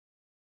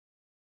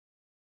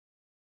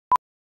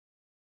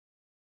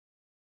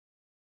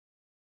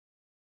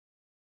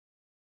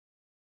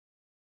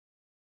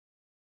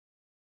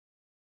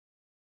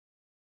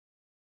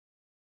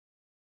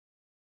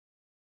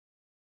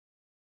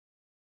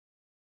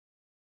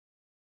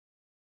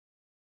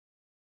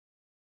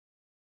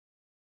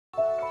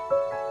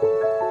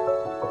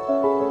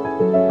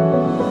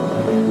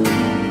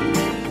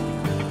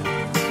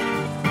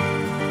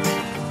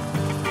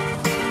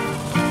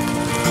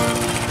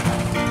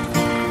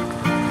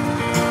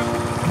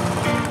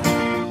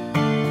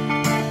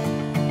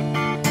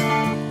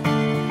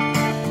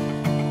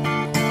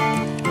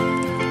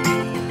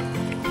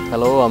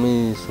Hello, আমি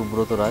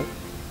সুব্রত রায়।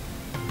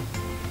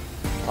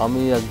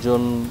 আমি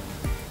একজন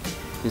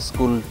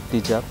স্কুল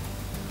টিচার।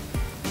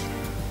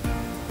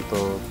 তো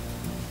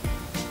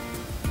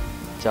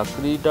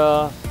চাকরিটা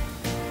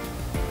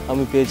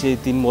আমি পেয়েছি এই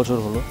 3 বছর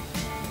হলো।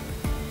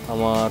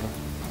 আমার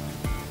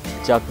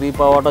চাকরি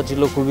পাওয়াটা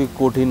ছিল খুবই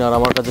কঠিন আর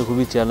আমার কাছে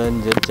খুবই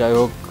চ্যালেঞ্জের। যাই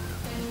হোক,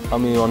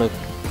 আমি অনেক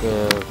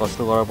কষ্ট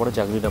করার পরে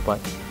চাকরিটা পাই।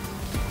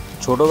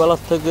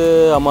 ছোটোবেলার থেকে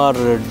আমার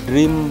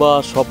ড্রিম বা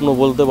স্বপ্ন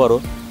বলতে পারো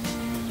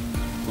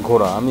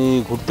ঘোরা। আমি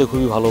ঘুরতে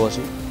খুবই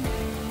ভালোবাসি।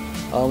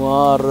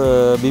 আমার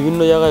বিভিন্ন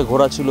জায়গায়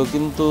ঘোরা ছিল,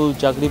 কিন্তু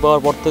চাকরি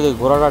পাওয়ার পর থেকে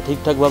ঘোরাটা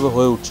ঠিকঠাকভাবে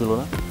হয়ে উঠছিল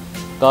না।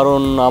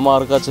 কারণ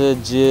আমার কাছে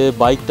যে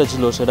বাইকটা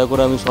ছিল সেটা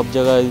করে আমি সব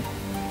জায়গায়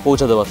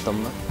পৌঁছাতে পারতাম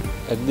না।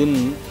 একদিন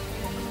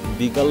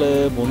বিকালে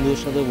বন্ধুদের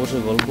সাথে বসে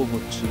গল্প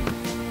করছি,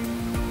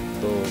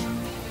 তো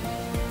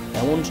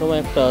এমন সময়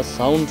একটা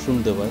সাউন্ড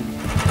শুনতে পাই,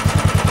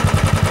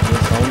 যে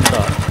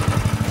সাউন্ডটা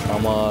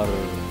আমার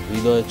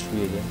হৃদয়ে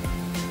ছুঁয়ে যায়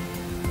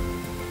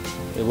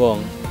এবং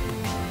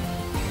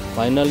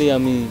ফাইনালি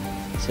আমি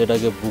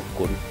সেটাকে বুক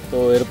করি। তো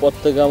এরপর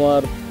থেকে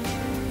আমার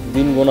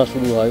দিন গোনা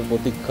শুরু হয়।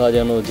 প্রতীক্ষা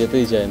যেন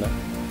যেতেই চায় না।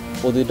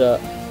 প্রতিটা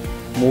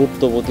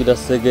মুহূর্ত, প্রতিটা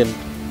সেকেন্ড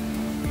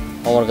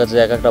আমার কাছে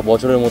এক একটা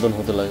বছরের মতন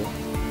হতে লাগে।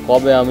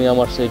 কবে আমি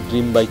আমার সেই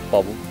ড্রিম বাইক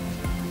পাবো।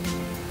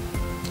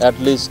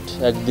 অ্যাটলিস্ট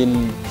একদিন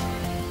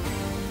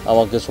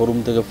আমাকে শোরুম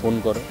থেকে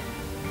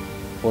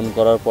ফোন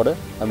করার পরে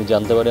আমি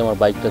জানতে পারি আমার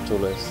বাইকটা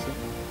চলে এসেছে।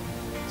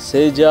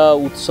 সেই যা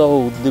উৎসাহ,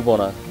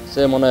 উদ্দীপনা,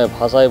 সে মনে হয়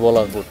ভাষায়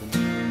বলা কঠিন।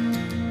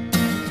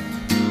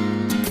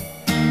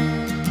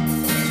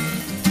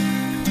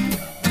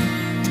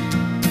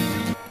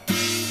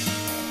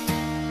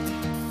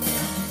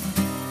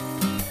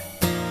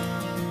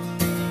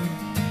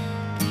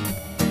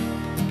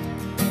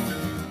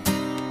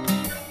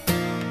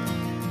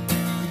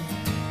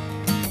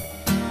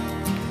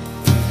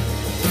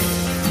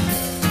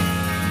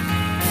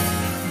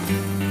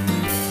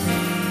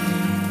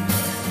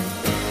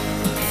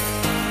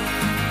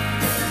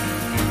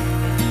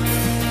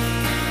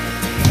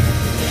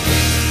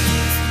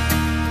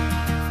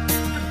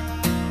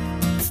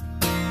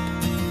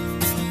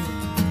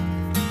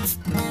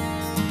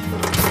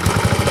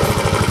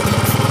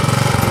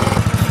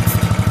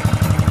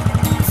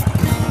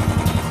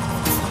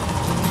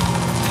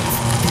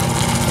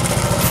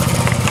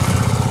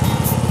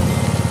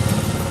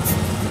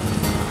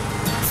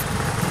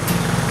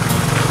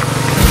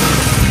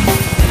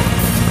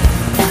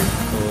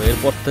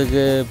 এরপর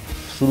থেকে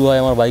শুরু হয়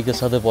আমার বাইকের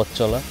সাথে পথ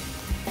চলা।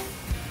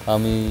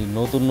 আমি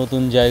নতুন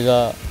নতুন জায়গা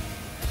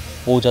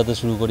পৌঁছাতে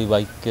শুরু করি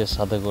বাইকের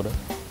সাথে করে।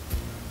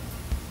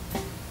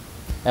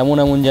 এমন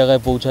এমন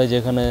জায়গায় পৌঁছাই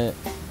যেখানে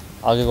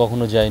আগে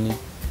কখনো যাইনি।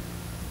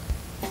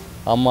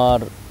 আমার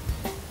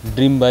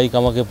ড্রিম বাইক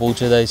আমাকে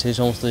পৌঁছে দেয় সেই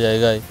সমস্ত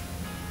জায়গায়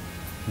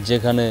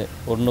যেখানে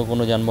অন্য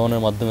কোনো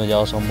যানবাহনের মাধ্যমে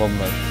যাওয়া সম্ভব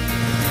নয়।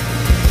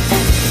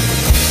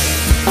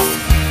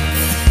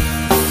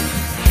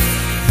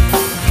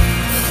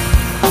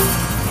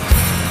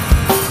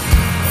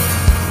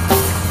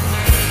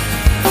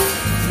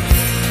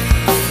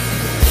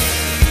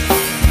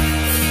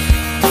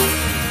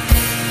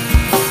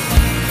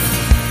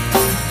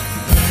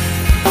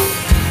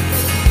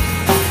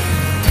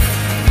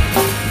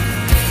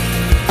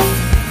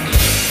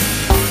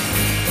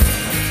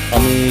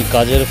 আমি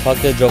কাজের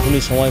ফাঁকে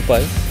যখনই সময়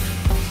পাই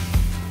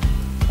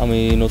আমি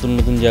নতুন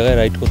নতুন জায়গায়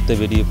রাইড করতে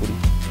বেরিয়ে পড়ি।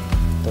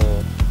 তো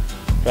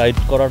রাইড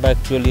করাটা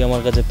অ্যাকচুয়ালি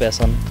আমার কাছে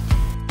প্যাশান।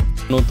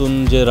 নতুন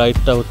যে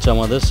রাইডটা হচ্ছে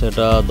আমাদের,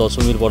 সেটা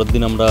দশমীর পরের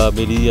দিন আমরা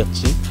বেরিয়ে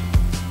যাচ্ছি।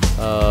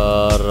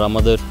 আর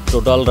আমাদের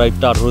টোটাল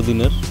রাইডটা 18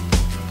 দিনের।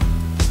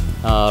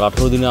 আর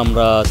 18 দিনে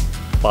আমরা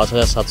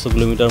 5700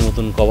 কিলোমিটার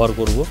মতন কভার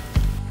করব।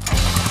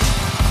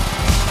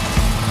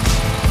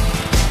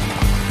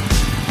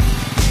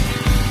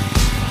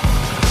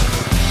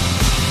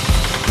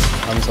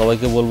 আমি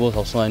সবাইকে বলবো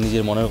সবসময়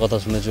নিজের মনের কথা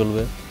শুনে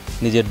চলবে,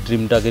 নিজের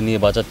ড্রিমটাকে নিয়ে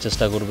বাঁচার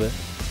চেষ্টা করবে।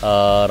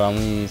 আর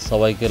আমি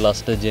সবাইকে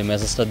লাস্টে যে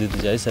মেসেজটা দিতে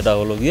চাই সেটা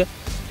হলো গিয়ে,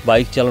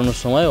 বাইক চালানোর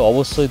সময়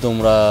অবশ্যই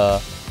তোমরা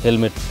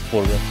হেলমেট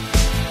পরবে।